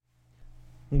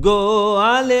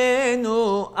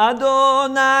גואלנו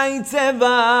אדוני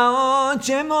תsevaot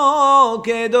shemo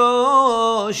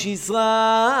קדוש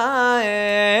ישראל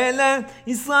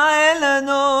ישראל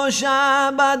נושע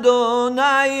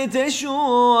באדוני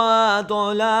תשועת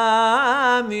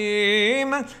עולמים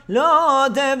לא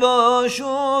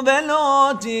תבושו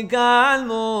ולא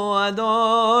תקלמו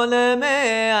אדון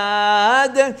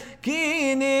למעד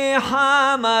כי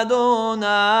ניחם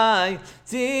אדוני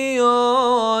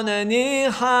ציון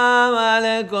ניחם על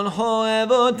כל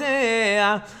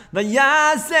חורבותיה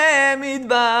ויעשה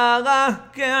מדברה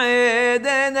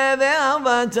כעדן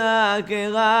וערבתה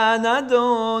כרן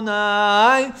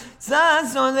אדוני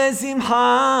ששון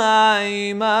ושמחה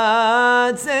עם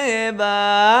הצבא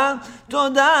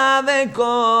תודה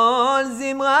וכל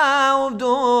זמרה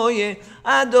ובדויה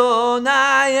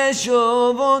אדוני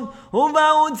ישובון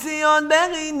ובאו ציון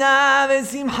ברינה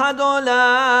ושמחת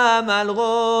עולם על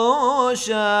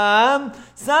ראשם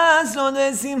ששון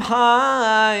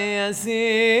ושמחה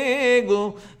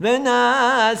ישיגו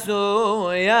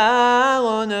ונשאו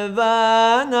ירון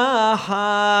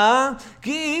ונחר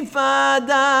כי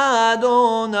פדה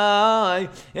אדוני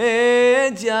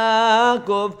את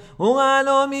יעקב וראה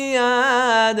לו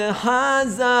מיד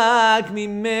חזק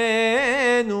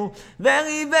ממנו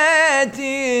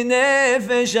וריבתי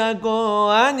נפש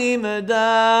הכהנים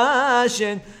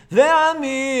דשן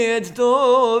ועמי את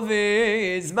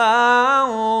טובי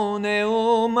יזבעו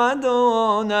נאום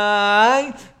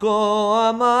אדוני כה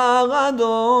אמר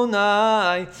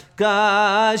אדוני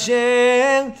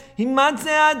כאשר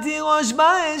הימצאתי ראש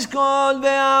באשכול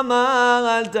ואמר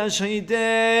אל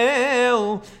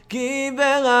תשחיתהו כי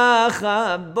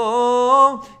ברכה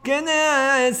בו כן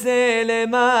אעשה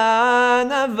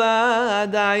למען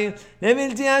עבדי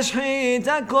לבלתי אשחית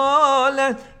הכל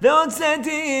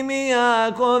והוצאתי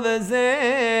מיעקב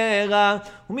זרע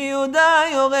ומיהודה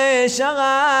יורש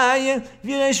הרי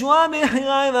וירשוע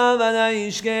בחירי ועבדי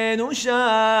ישכנו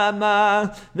שמה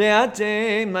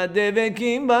ואתם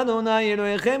הדבקים באדוני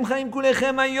אלוהיכם חיים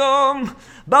כולכם היום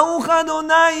ברוך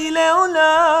אדוני לעולם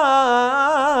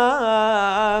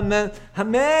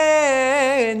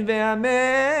אמן ואמן